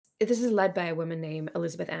this is led by a woman named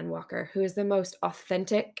Elizabeth Ann Walker, who is the most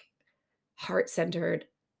authentic, heart-centered,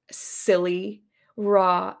 silly,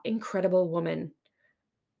 raw, incredible woman.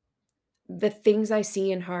 The things I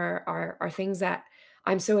see in her are things that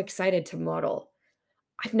I'm so excited to model.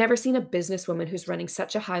 I've never seen a businesswoman who's running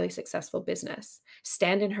such a highly successful business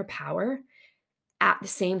stand in her power at the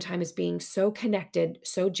same time as being so connected,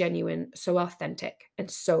 so genuine, so authentic,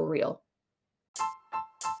 and so real.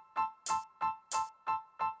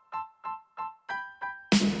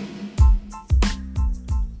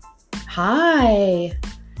 Hi,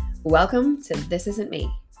 welcome to This Isn't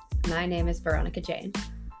Me. My name is Veronica Jane.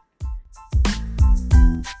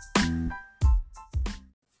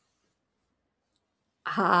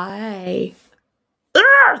 Hi.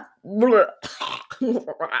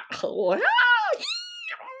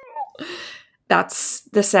 That's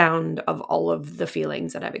the sound of all of the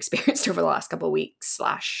feelings that I've experienced over the last couple of weeks,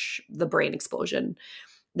 slash the brain explosion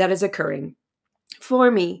that is occurring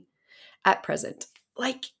for me at present.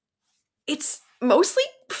 Like, it's mostly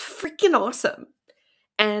freaking awesome.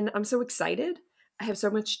 And I'm so excited. I have so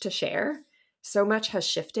much to share. So much has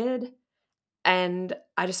shifted. And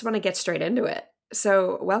I just want to get straight into it.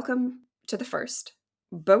 So, welcome to the first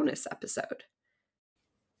bonus episode.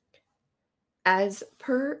 As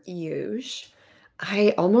per usual,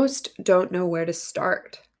 I almost don't know where to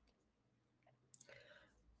start.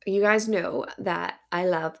 You guys know that I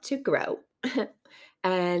love to grow.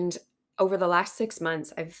 And over the last 6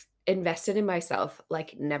 months, I've invested in myself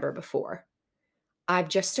like never before. I've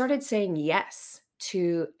just started saying yes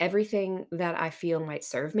to everything that I feel might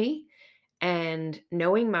serve me and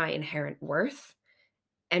knowing my inherent worth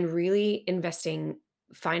and really investing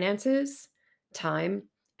finances, time,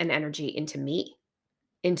 and energy into me,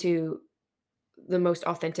 into the most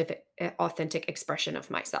authentic expression of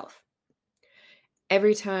myself.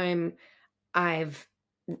 Every time I've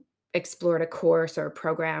explored a course or a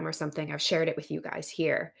program or something, I've shared it with you guys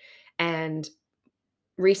here. And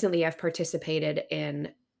recently I've participated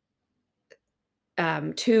in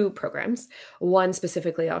two programs. One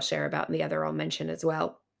specifically I'll share about, and the other I'll mention as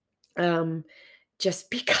well. Um, just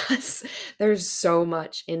because there's so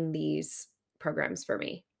much in these programs for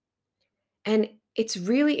me. And it's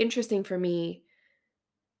really interesting for me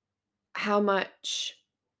how much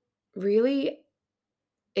really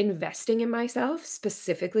investing in myself,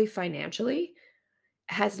 specifically financially,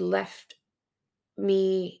 has left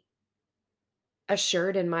me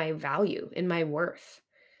assured in my value, in my worth.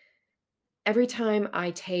 Every time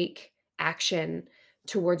I take action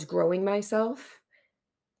towards growing myself,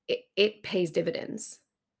 it pays dividends.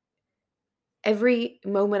 Every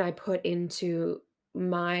moment I put into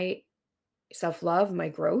my self love, my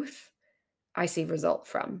growth, I see result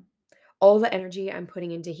from. All the energy I'm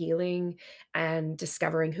putting into healing and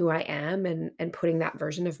discovering who I am and putting that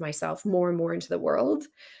version of myself more and more into the world,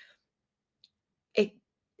 it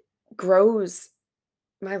grows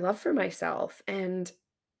my love for myself. And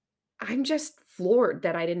I'm just floored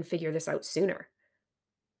that I didn't figure this out sooner.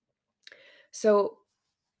 So,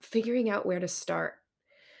 figuring out where to start,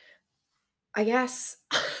 I guess.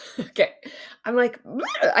 Okay. I'm like,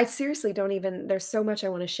 I seriously don't even, there's so much I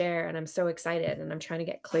want to share, and I'm so excited, and I'm trying to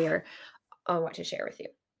get clear on what to share with you.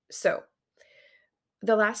 So,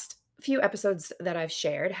 the last few episodes that I've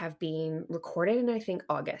shared have been recorded in, I think,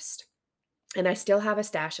 August. And I still have a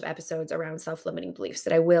stash of episodes around self limiting beliefs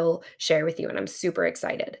that I will share with you. And I'm super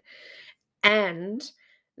excited. And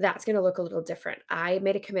that's going to look a little different. I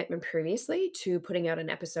made a commitment previously to putting out an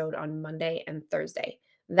episode on Monday and Thursday.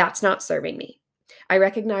 That's not serving me. I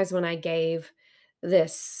recognize when I gave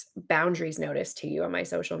this boundaries notice to you on my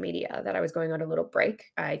social media that I was going on a little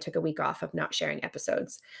break. I took a week off of not sharing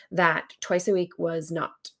episodes, that twice a week was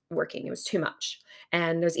not working. It was too much.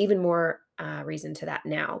 And there's even more reason to that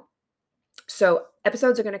now. So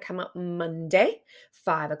episodes are going to come up Monday,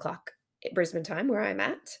 5 o'clock Brisbane time, where I'm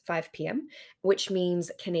at, 5 p.m., which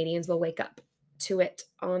means Canadians will wake up to it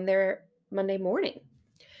on their Monday morning.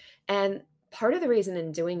 And part of the reason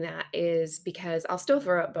in doing that is because I'll still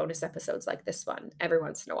throw out bonus episodes like this one every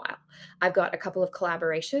once in a while. I've got a couple of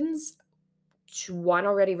collaborations, one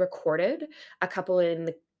already recorded, a couple in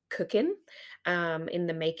the cooking, in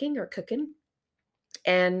the making or cooking.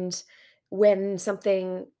 And when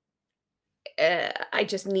something I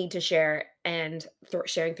just need to share, and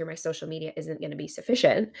sharing through my social media isn't going to be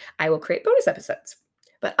sufficient, I will create bonus episodes.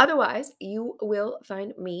 But otherwise, you will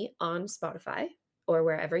find me on Spotify or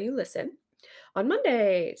wherever you listen on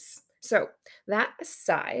Mondays. So, that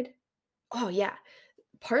aside, oh yeah,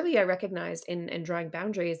 partly I recognized in drawing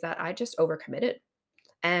boundaries that I just overcommitted.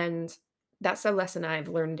 And that's a lesson I've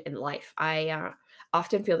learned in life.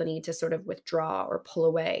 often feel the need to sort of withdraw or pull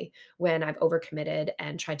away when I've overcommitted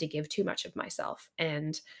and tried to give too much of myself.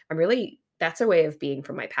 And that's a way of being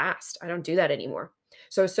from my past. I don't do that anymore.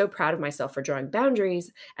 So I was so proud of myself for drawing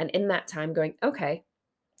boundaries. And in that time, going, okay,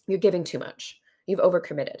 you're giving too much. You've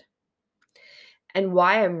overcommitted. And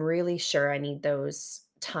why I'm really sure I need those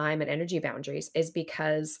time and energy boundaries is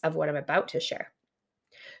because of what I'm about to share.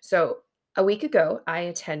 So, a week ago, I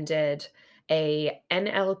attended a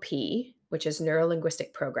NLP, which is neuro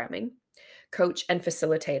linguistic programming, coach and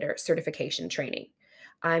facilitator certification training.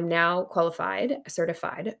 I'm now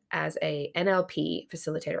certified as a NLP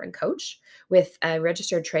facilitator and coach with a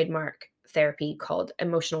registered trademark therapy called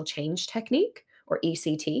emotional change technique or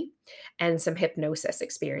ECT and some hypnosis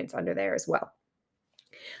experience under there as well.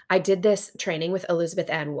 I did this training with Elizabeth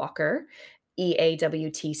Ann Walker,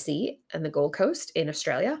 EAWTC, in the Gold Coast in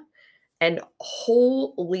Australia. And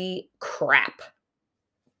holy crap,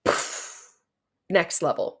 next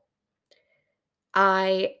level.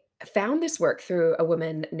 I found this work through a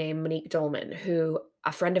woman named Monique Dolman, who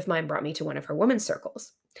a friend of mine brought me to one of her women's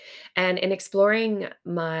circles. And in exploring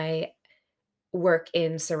my work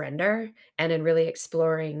in surrender and in really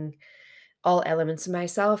exploring all elements of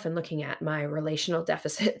myself and looking at my relational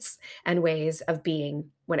deficits and ways of being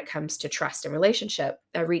when it comes to trust and relationship,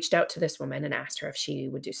 I reached out to this woman and asked her if she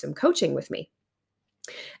would do some coaching with me.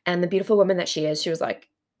 And the beautiful woman that she is, she was like,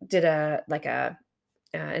 did a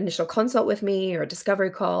initial consult with me or a discovery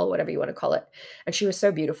call, whatever you want to call it. And she was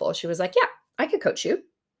so beautiful. She was like, yeah, I could coach you.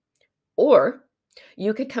 Or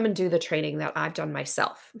you could come and do the training that I've done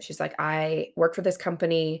myself. She's like, I work for this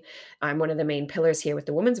company. I'm one of the main pillars here with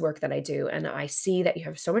the women's work that I do. And I see that you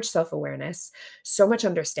have so much self awareness, so much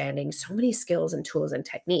understanding, so many skills and tools and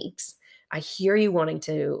techniques. I hear you wanting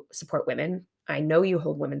to support women. I know you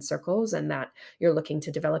hold women's circles and that you're looking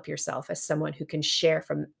to develop yourself as someone who can share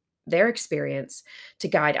from their experience to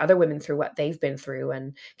guide other women through what they've been through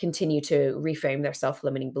and continue to reframe their self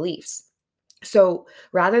limiting beliefs. So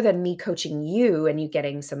rather than me coaching you and you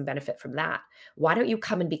getting some benefit from that, why don't you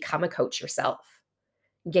come and become a coach yourself?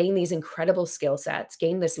 Gain these incredible skill sets,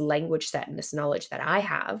 gain this language set and this knowledge that I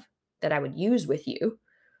have that I would use with you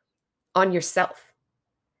on yourself.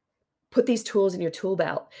 Put these tools in your tool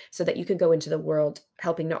belt so that you can go into the world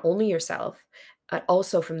helping not only yourself, but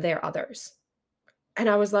also from there others. And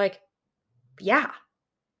I was like, yeah,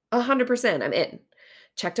 100%, I'm in.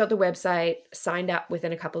 Checked out the website, signed up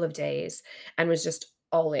within a couple of days, and was just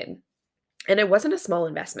all in. And it wasn't a small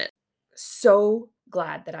investment. So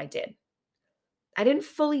glad that I did. I didn't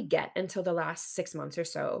fully get until the last 6 months or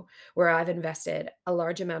so, where I've invested a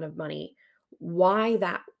large amount of money, why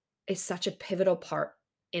that is such a pivotal part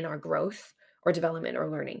in our growth or development or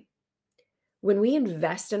learning. When we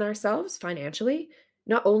invest in ourselves financially,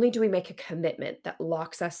 not only do we make a commitment that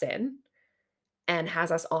locks us in and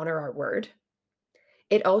has us honor our word,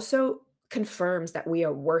 it also confirms that we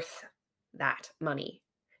are worth that money,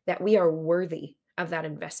 that we are worthy of that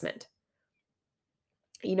investment.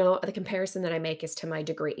 You know, the comparison that I make is to my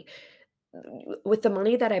degree. With the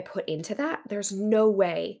money that I put into that, there's no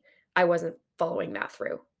way I wasn't following that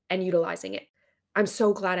through and utilizing it. I'm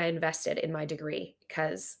so glad I invested in my degree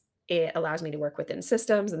because it allows me to work within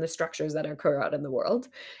systems and the structures that occur out in the world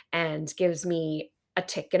and gives me a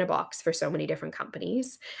tick in a box for so many different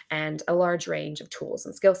companies and a large range of tools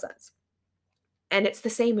and skill sets. And it's the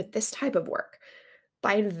same with this type of work.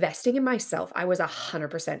 By investing in myself, I was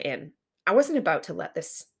 100% in. I wasn't about to let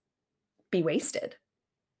this be wasted.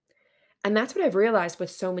 And that's what I've realized with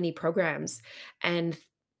so many programs and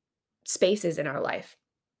spaces in our life.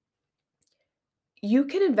 You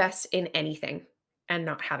can invest in anything and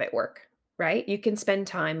not have it work, right? You can spend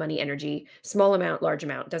time, money, energy, small amount, large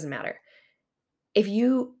amount, doesn't matter. If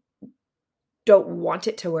you don't want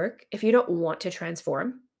it to work, if you don't want to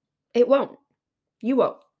transform, it won't. You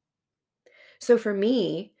won't. So for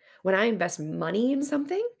me, when I invest money in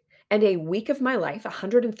something and a week of my life,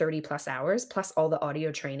 130 plus hours, plus all the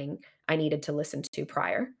audio training I needed to listen to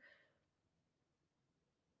prior,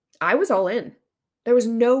 I was all in. There was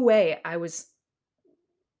no way I was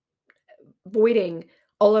voiding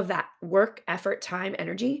all of that work, effort, time,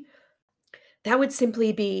 energy. That would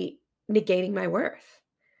simply be negating my worth.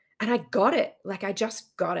 And I got it. Like I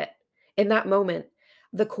just got it. In that moment,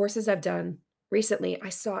 the courses I've done recently, I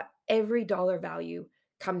saw every dollar value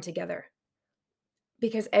come together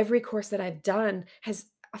because every course that I've done has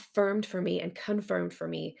affirmed for me and confirmed for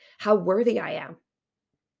me how worthy I am.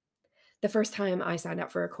 The first time I signed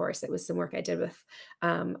up for a course, it was some work I did with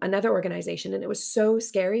another organization, and it was so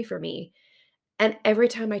scary for me. And every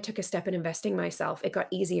time I took a step in investing myself, it got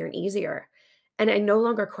easier and easier. And I no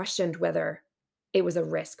longer questioned whether it was a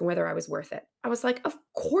risk and whether I was worth it. I was like, "Of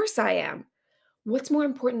course I am. What's more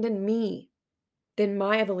important than me, than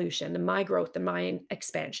my evolution, than my growth, than my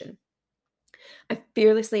expansion?" I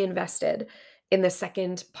fearlessly invested in the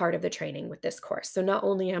second part of the training with this course. So not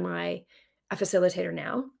only am I a facilitator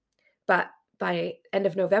now, but by end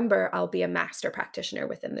of November, I'll be a master practitioner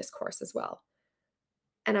within this course as well.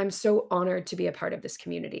 And I'm so honored to be a part of this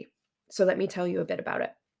community. So let me tell you a bit about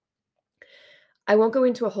it. I won't go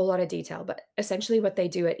into a whole lot of detail, but essentially what they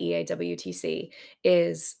do at EAWTC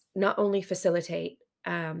is not only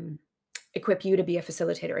equip you to be a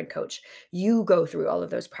facilitator and coach, you go through all of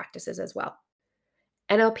those practices as well.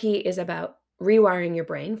 NLP is about rewiring your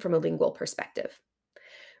brain from a lingual perspective,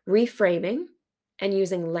 reframing and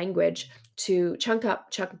using language to chunk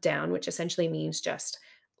up, chunk down, which essentially means just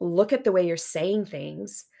look at the way you're saying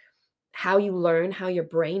things, how you learn, how your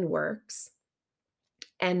brain works,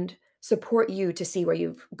 and support you to see where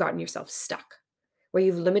you've gotten yourself stuck, where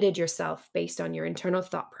you've limited yourself based on your internal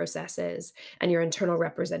thought processes and your internal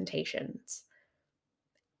representations.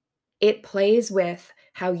 It plays with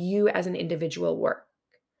how you as an individual work,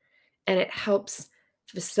 and it helps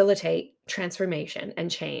facilitate transformation and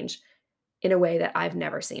change in a way that I've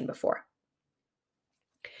never seen before.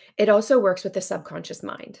 It also works with the subconscious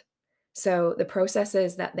mind. So the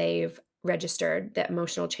processes that they've registered, the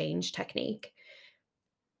emotional change technique,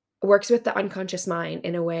 works with the unconscious mind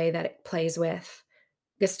in a way that it plays with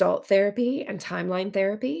Gestalt therapy and timeline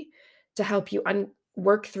therapy to help you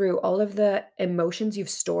work through all of the emotions you've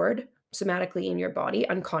stored somatically in your body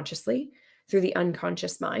unconsciously through the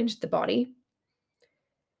unconscious mind, the body,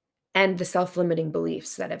 and the self-limiting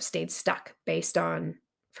beliefs that have stayed stuck based on,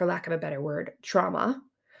 for lack of a better word, trauma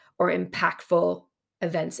or impactful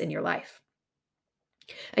events in your life.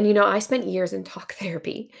 And I spent years in talk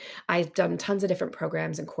therapy. I've done tons of different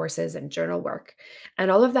programs and courses and journal work,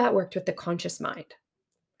 and all of that worked with the conscious mind.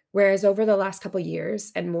 Whereas over the last couple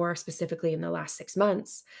years, and more specifically in the last 6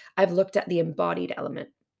 months, I've looked at the embodied element.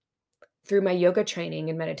 Through my yoga training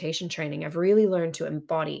and meditation training, I've really learned to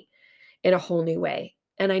embody in a whole new way.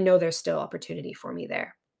 And I know there's still opportunity for me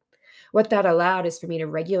there. What that allowed is for me to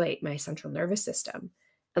regulate my central nervous system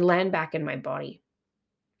and land back in my body.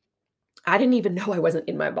 I didn't even know I wasn't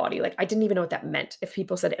in my body. Like, I didn't even know what that meant. If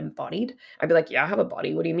people said embodied, I'd be like, yeah, I have a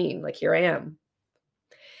body. What do you mean? Like, here I am.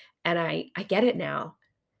 And I get it now.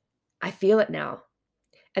 I feel it now.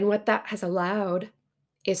 And what that has allowed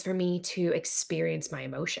is for me to experience my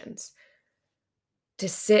emotions, to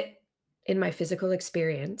sit in my physical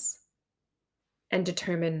experience and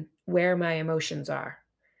determine where my emotions are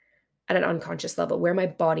at an unconscious level, where my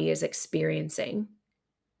body is experiencing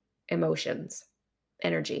emotions,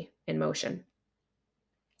 energy, in motion.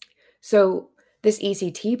 So, this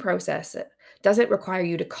ECT process doesn't require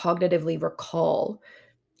you to cognitively recall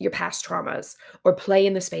your past traumas or play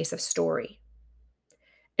in the space of story.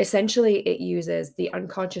 Essentially, it uses the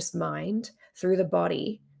unconscious mind through the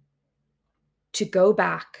body to go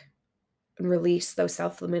back and release those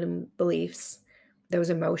self-limiting beliefs, those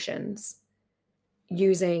emotions,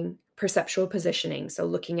 using perceptual positioning, so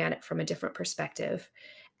looking at it from a different perspective,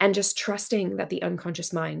 and just trusting that the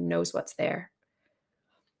unconscious mind knows what's there.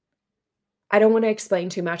 I don't want to explain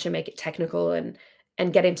too much and make it technical and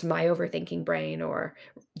get into my overthinking brain or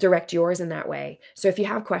direct yours in that way. So if you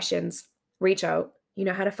have questions, reach out. You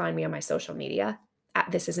know how to find me on my social media at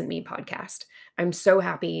This Isn't Me podcast. I'm so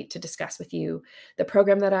happy to discuss with you the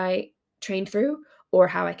program that I trained through or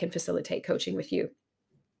how I can facilitate coaching with you.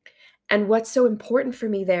 And what's so important for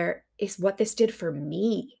me there is what this did for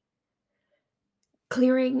me.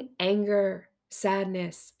 Clearing anger,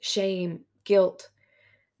 sadness, shame, guilt,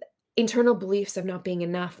 internal beliefs of not being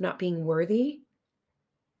enough, not being worthy,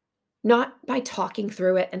 not by talking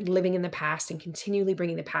through it and living in the past and continually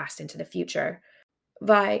bringing the past into the future,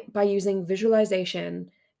 by using visualization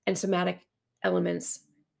and somatic elements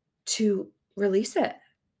to release it,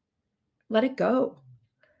 let it go,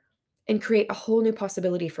 and create a whole new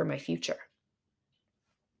possibility for my future.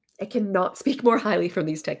 I cannot speak more highly from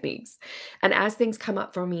these techniques. And as things come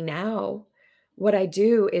up for me now, what I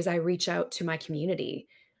do is I reach out to my community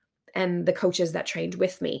and the coaches that trained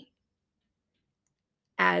with me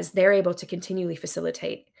as they're able to continually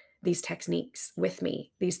facilitate these techniques with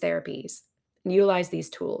me, these therapies, and utilize these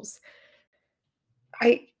tools.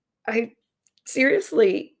 I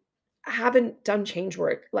seriously haven't done change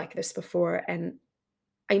work like this before, and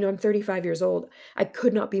I know I'm 35 years old. I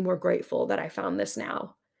could not be more grateful that I found this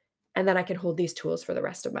now and that I can hold these tools for the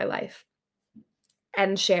rest of my life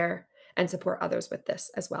and share and support others with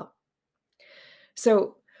this as well.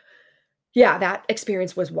 So, yeah, that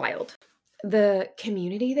experience was wild. The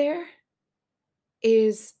community there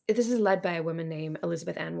is this is led by a woman named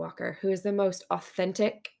Elizabeth Ann Walker, who is the most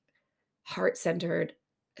authentic, heart-centered,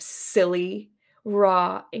 silly,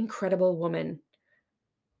 raw, incredible woman.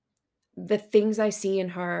 The things I see in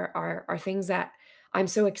her are things that I'm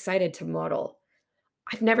so excited to model.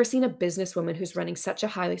 I've never seen a businesswoman who's running such a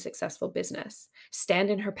highly successful business stand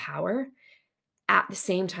in her power at the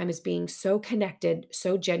same time as being so connected,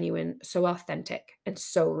 so genuine, so authentic, and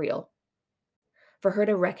so real. For her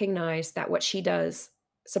to recognize that what she does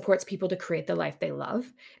supports people to create the life they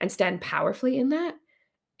love and stand powerfully in that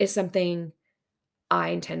is something I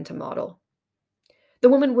intend to model. The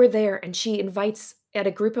woman we're there and she invites at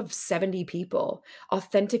a group of 70 people,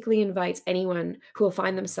 authentically invites anyone who will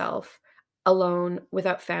find themselves alone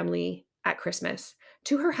without family at Christmas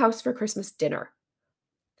to her house for Christmas dinner.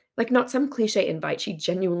 Like, not some cliche invite, she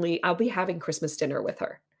genuinely I'll be having Christmas dinner with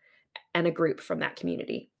her and a group from that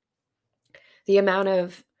community. The amount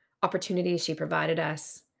of opportunities she provided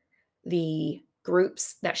us, the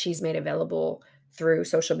groups that she's made available through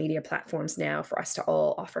social media platforms now for us to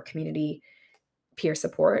all offer community peer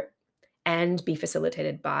support and be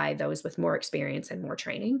facilitated by those with more experience and more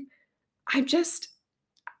training. I'm just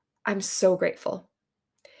I'm so grateful.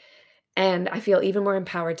 And I feel even more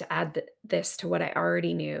empowered to add this to what I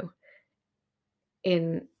already knew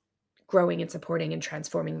in growing and supporting and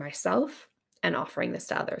transforming myself and offering this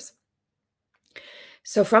to others.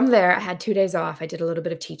 So from there, I had 2 days off. I did a little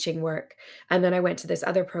bit of teaching work, and then I went to this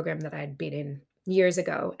other program that I'd been in years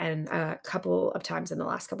ago and a couple of times in the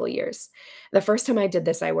last couple of years. The first time I did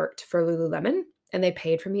this, I worked for Lululemon, and they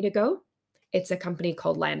paid for me to go. It's a company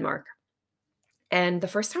called Landmark. And the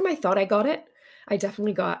first time I thought I got it, I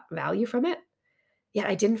definitely got value from it, yet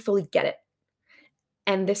I didn't fully get it.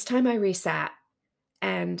 And this time I resat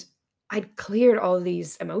and I'd cleared all of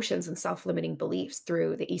these emotions and self-limiting beliefs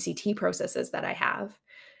through the ECT processes that I have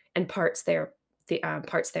and parts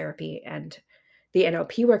therapy and the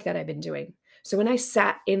NLP work that I've been doing. So when I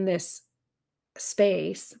sat in this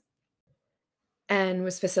space and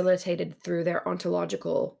was facilitated through their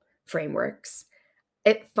ontological frameworks,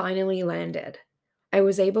 it finally landed. I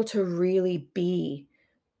was able to really be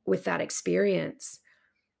with that experience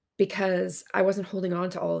because I wasn't holding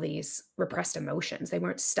on to all these repressed emotions. They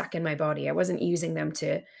weren't stuck in my body. I wasn't using them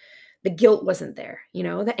to the guilt wasn't there,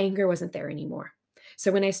 the anger wasn't there anymore.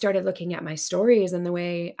 So when I started looking at my stories and the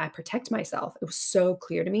way I protect myself, it was so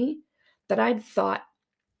clear to me that I'd thought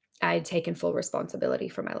I'd taken full responsibility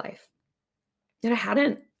for my life. And I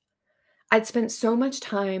hadn't. I'd spent so much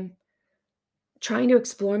time trying to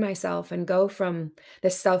explore myself and go from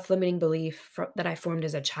this self-limiting belief that I formed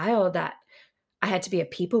as a child that I had to be a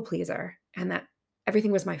people pleaser and that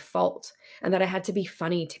everything was my fault and that I had to be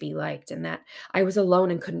funny to be liked and that I was alone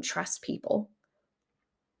and couldn't trust people.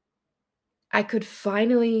 I could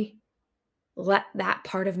finally let that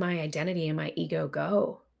part of my identity and my ego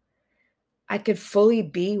go. I could fully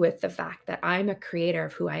be with the fact that I'm a creator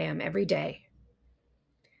of who I am every day.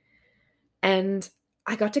 And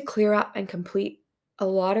I got to clear up and complete a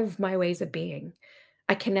lot of my ways of being.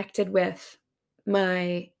 I connected with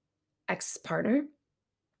my ex partner,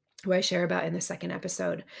 who I share about in the second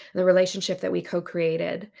episode, the relationship that we co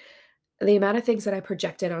created, the amount of things that I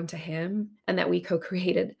projected onto him and that we co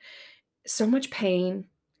created, so much pain,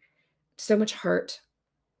 so much hurt,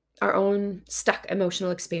 our own stuck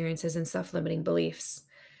emotional experiences and self-limiting beliefs.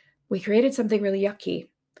 We created something really yucky,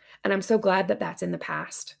 and I'm so glad that that's in the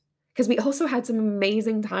past because we also had some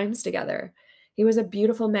amazing times together. He was a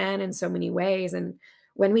beautiful man in so many ways, and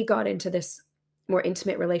when we got into this more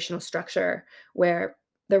intimate relational structure where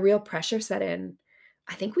the real pressure set in,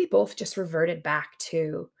 I think we both just reverted back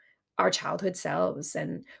to our childhood selves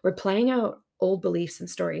and we're playing out old beliefs and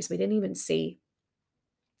stories we didn't even see.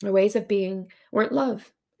 Our ways of being weren't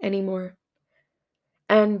love anymore.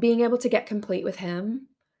 And being able to get complete with him,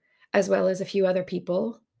 as well as a few other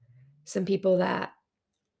people, some people that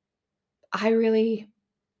I really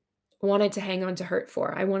wanted to hang on to hurt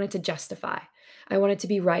for. I wanted to justify. I wanted to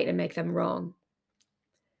be right and make them wrong.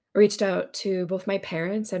 I reached out to both my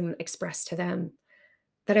parents and expressed to them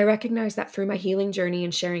that I recognized that through my healing journey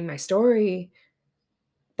and sharing my story,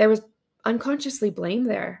 there was unconsciously blame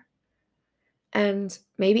there, and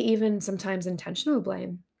maybe even sometimes intentional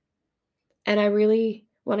blame. And I really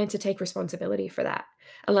wanted to take responsibility for that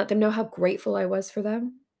and let them know how grateful I was for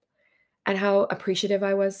them and how appreciative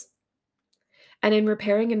I was. And in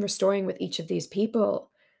repairing and restoring with each of these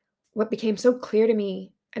people, what became so clear to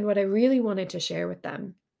me and what I really wanted to share with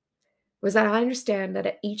them was that I understand that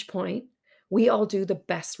at each point, we all do the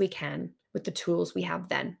best we can with the tools we have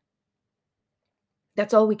then.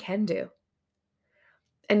 That's all we can do.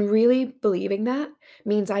 And really believing that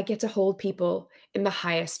means I get to hold people in the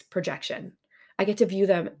highest projection. I get to view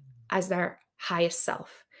them as their highest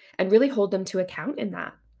self and really hold them to account in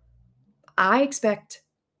that. I expect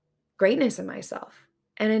greatness in myself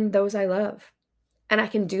and in those I love. And I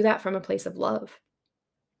can do that from a place of love.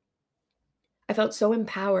 I felt so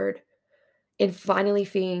empowered in finally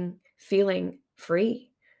feeling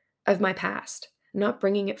free of my past, not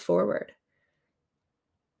bringing it forward.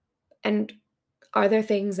 And are there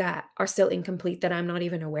things that are still incomplete that I'm not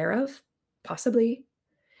even aware of? Possibly.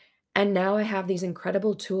 And now I have these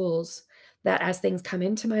incredible tools that as things come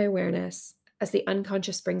into my awareness, as the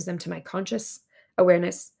unconscious brings them to my conscious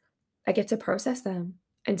awareness, I get to process them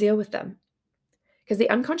and deal with them. Because the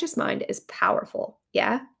unconscious mind is powerful.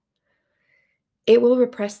 Yeah. It will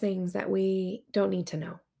repress things that we don't need to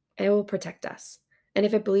know. It will protect us. And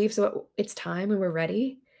if it believes it's time and we're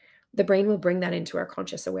ready, the brain will bring that into our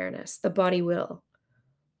conscious awareness. The body will.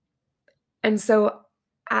 And so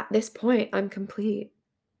at this point, I'm complete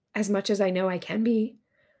as much as I know I can be.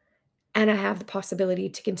 And I have the possibility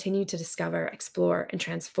to continue to discover, explore, and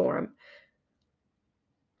transform.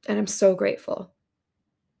 And I'm so grateful.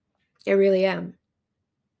 I really am.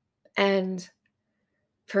 And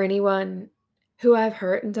for anyone who I've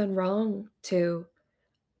hurt and done wrong to,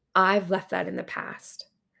 I've left that in the past.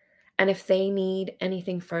 And if they need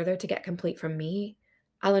anything further to get complete from me,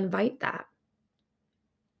 I'll invite that.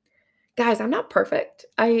 Guys, I'm not perfect.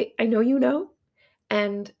 I know you know,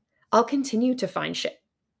 and I'll continue to find shit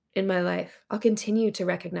in my life. I'll continue to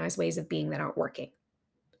recognize ways of being that aren't working.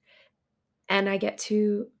 And I get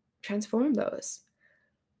to transform those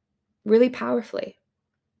really powerfully.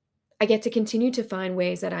 I get to continue to find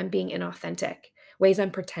ways that I'm being inauthentic, ways I'm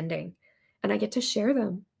pretending, and I get to share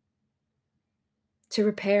them to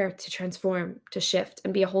repair, to transform, to shift,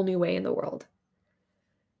 and be a whole new way in the world.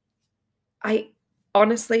 I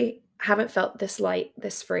honestly haven't felt this light,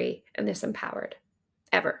 this free, and this empowered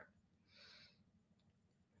ever.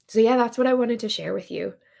 So yeah, that's what I wanted to share with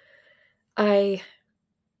you. I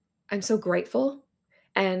I'm so grateful,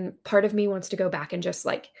 and part of me wants to go back and just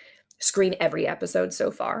like screen every episode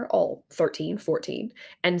so far, all 13, 14,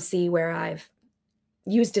 and see where I've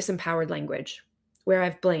used disempowered language, where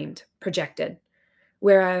I've blamed, projected,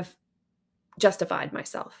 where I've justified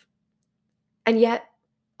myself. And yet,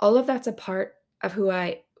 all of that's a part of who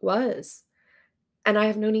I was, and I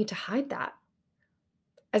have no need to hide that.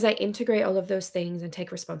 As I integrate all of those things and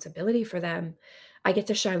take responsibility for them, I get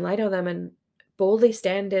to shine light on them and boldly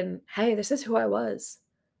stand in, hey, this is who I was,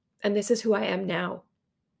 and this is who I am now.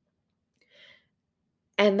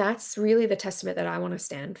 And that's really the testament that I want to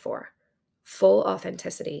stand for. Full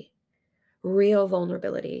authenticity, real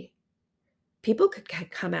vulnerability. People could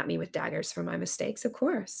come at me with daggers for my mistakes, of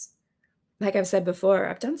course. Like I've said before,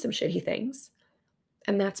 I've done some shitty things,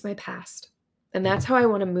 and that's my past. And that's how I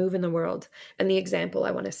want to move in the world and the example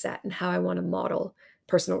I want to set and how I want to model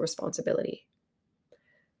personal responsibility.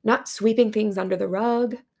 Not sweeping things under the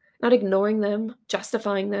rug, not ignoring them,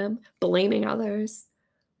 justifying them, blaming others.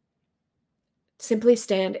 Simply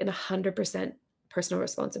stand in 100% personal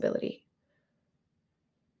responsibility.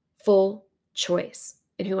 Full choice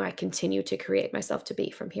in who I continue to create myself to be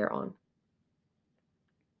from here on.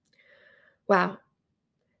 Wow.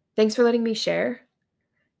 Thanks for letting me share.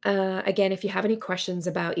 Again, if you have any questions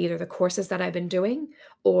about either the courses that I've been doing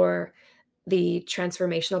or the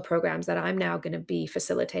transformational programs that I'm now going to be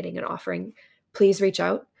facilitating and offering, please reach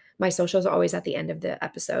out. My socials are always at the end of the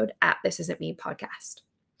episode at This Isn't Me podcast.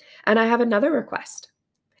 And I have another request.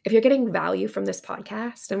 If you're getting value from this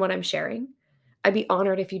podcast and what I'm sharing, I'd be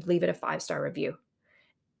honored if you'd leave it a 5-star review.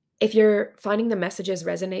 If you're finding the messages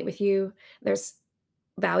resonate with you, there's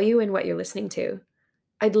value in what you're listening to,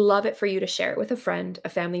 I'd love it for you to share it with a friend, a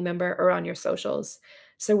family member, or on your socials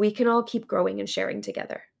so we can all keep growing and sharing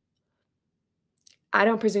together. I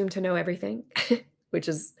don't presume to know everything, which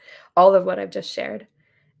is all of what I've just shared.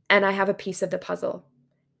 And I have a piece of the puzzle.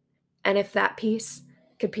 And if that piece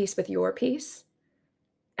could piece with your piece,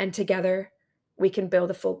 and together we can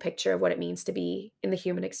build a full picture of what it means to be in the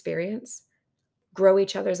human experience, grow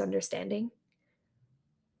each other's understanding,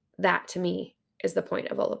 that to me is the point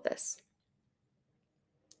of all of this.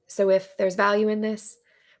 So if there's value in this,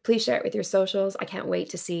 please share it with your socials. I can't wait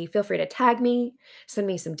to see. Feel free to tag me, send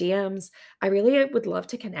me some DMs. I really would love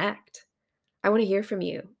to connect. I want to hear from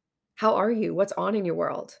you. How are you? What's on in your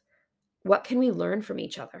world? What can we learn from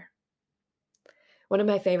each other? One of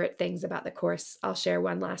my favorite things about the course, I'll share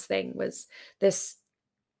one last thing, was this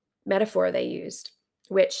metaphor they used,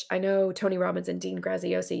 which I know Tony Robbins and Dean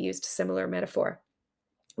Graziosi used a similar metaphor,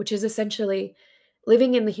 which is essentially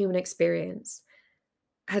living in the human experience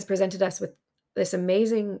has presented us with this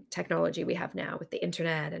amazing technology we have now with the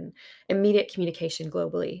internet and immediate communication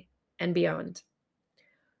globally and beyond,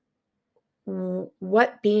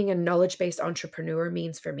 what being a knowledge-based entrepreneur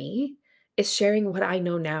means for me is sharing what I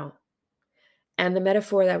know now. And the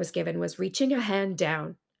metaphor that was given was reaching a hand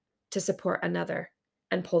down to support another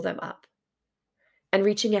and pull them up, and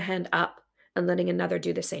reaching a hand up and letting another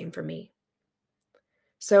do the same for me.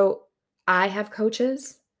 So I have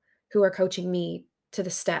coaches who are coaching me to the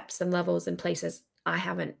steps and levels and places I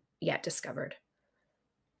haven't yet discovered.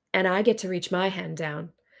 And I get to reach my hand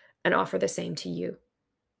down and offer the same to you.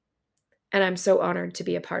 And I'm so honored to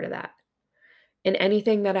be a part of that. In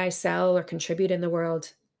anything that I sell or contribute in the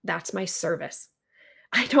world, that's my service.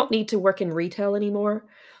 I don't need to work in retail anymore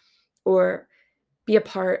or be a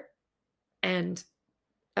part and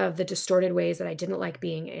of the distorted ways that I didn't like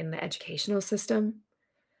being in the educational system.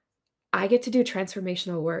 I get to do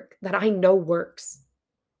transformational work that I know works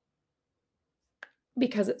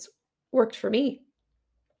because it's worked for me.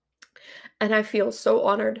 And I feel so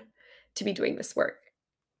honored to be doing this work.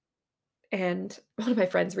 And one of my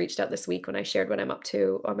friends reached out this week when I shared what I'm up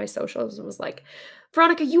to on my socials and was like,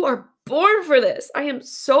 Veronica, you are born for this. I am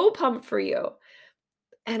so pumped for you.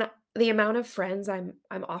 And the amount of friends I'm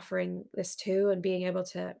offering this to and being able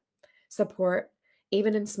to support,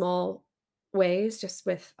 even in small ways, just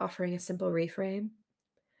with offering a simple reframe,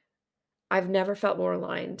 I've never felt more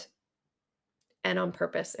aligned and on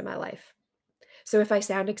purpose in my life. So if I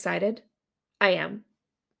sound excited, I am.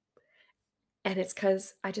 And it's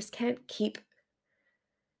because I just can't keep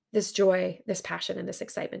this joy, this passion, and this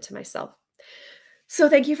excitement to myself. So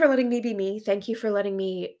thank you for letting me be me. Thank you for letting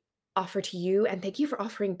me offer to you. And thank you for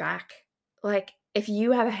offering back. Like, if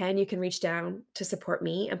you have a hand you can reach down to support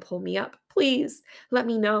me and pull me up, please let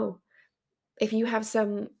me know. If you have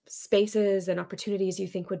some spaces and opportunities you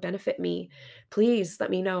think would benefit me, please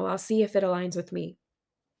let me know. I'll see if it aligns with me.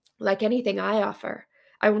 Like anything I offer,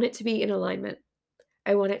 I want it to be in alignment.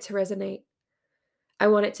 I want it to resonate. I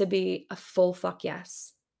want it to be a full fuck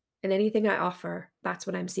yes. And anything I offer, that's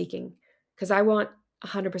what I'm seeking. Because I want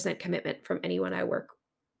 100% commitment from anyone I work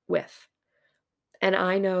with. And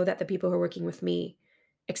I know that the people who are working with me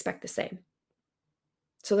expect the same.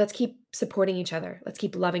 So let's keep supporting each other. Let's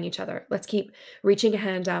keep loving each other. Let's keep reaching a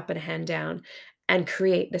hand up and a hand down and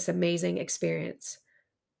create this amazing experience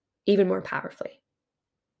even more powerfully.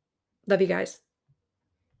 Love you guys.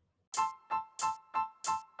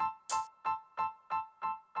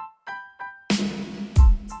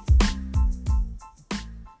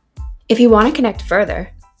 If you want to connect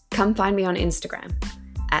further, come find me on Instagram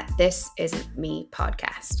at This Isn't Me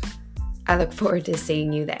Podcast. I look forward to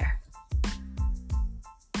seeing you there.